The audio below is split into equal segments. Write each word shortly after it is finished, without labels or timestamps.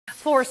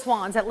4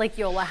 swans at Lake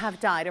Eola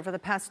have died over the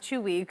past 2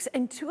 weeks,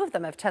 and 2 of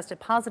them have tested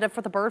positive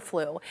for the bird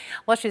flu.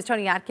 Watch News'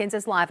 Tony Atkins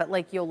is live at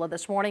Lake Eola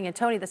this morning. And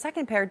Tony, the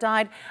second pair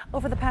died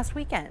over the past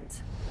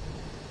weekend.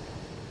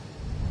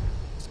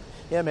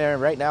 Yeah, Mary,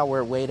 right now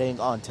we're waiting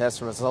on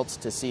test results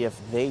to see if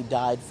they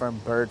died from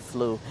bird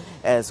flu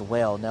as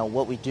well. Now,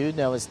 what we do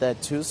know is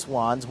that 2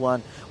 swans,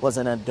 one was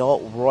an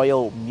adult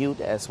royal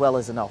mute as well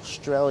as an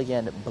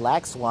Australian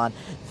black swan,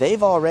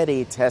 they've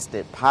already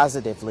tested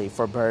positively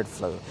for bird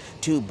flu.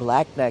 2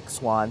 black-necked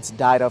swans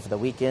died over the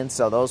weekend,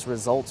 so those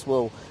results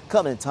will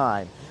come in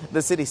time.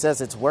 The city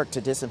says it's worked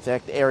to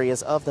disinfect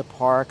areas of the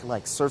park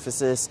like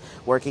surfaces,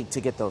 working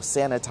to get those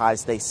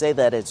sanitized. They say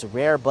that it's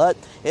rare, but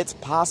it's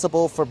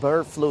possible for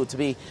bird flu to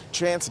be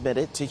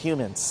transmitted to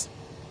humans.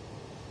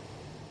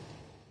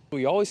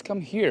 We always come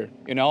here,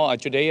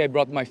 today I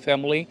brought my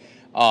family.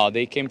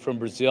 They came from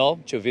Brazil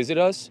to visit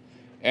us,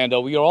 and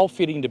we are all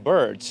feeding the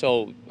birds.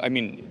 So,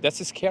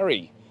 that's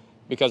scary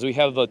because we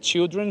have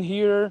children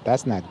here.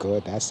 That's not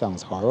good. That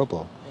sounds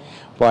horrible.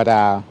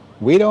 But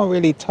we don't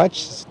really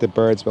touch the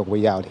birds when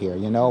we're out here.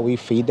 We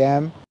feed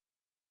them.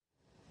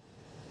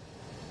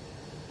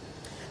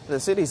 The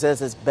city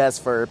says it's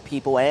best for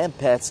people and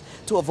pets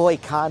to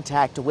avoid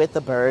contact with the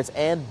birds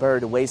and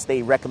bird waste.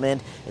 They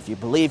recommend if you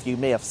believe you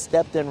may have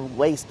stepped in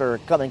waste or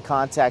come in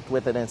contact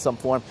with it in some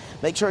form,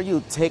 make sure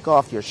you take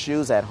off your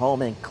shoes at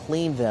home and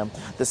clean them.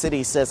 The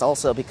city says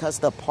also because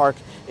the park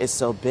is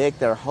so big,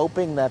 they're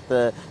hoping that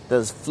the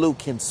flu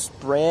can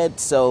spread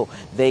so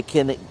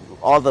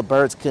all the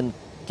birds can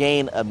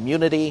gain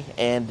immunity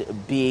and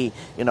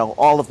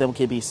all of them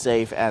can be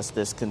safe as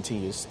this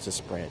continues to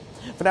spread.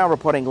 For now,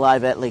 reporting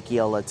live at Lake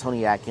Eola,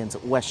 Tony Atkins,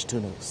 WESH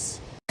 2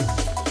 News.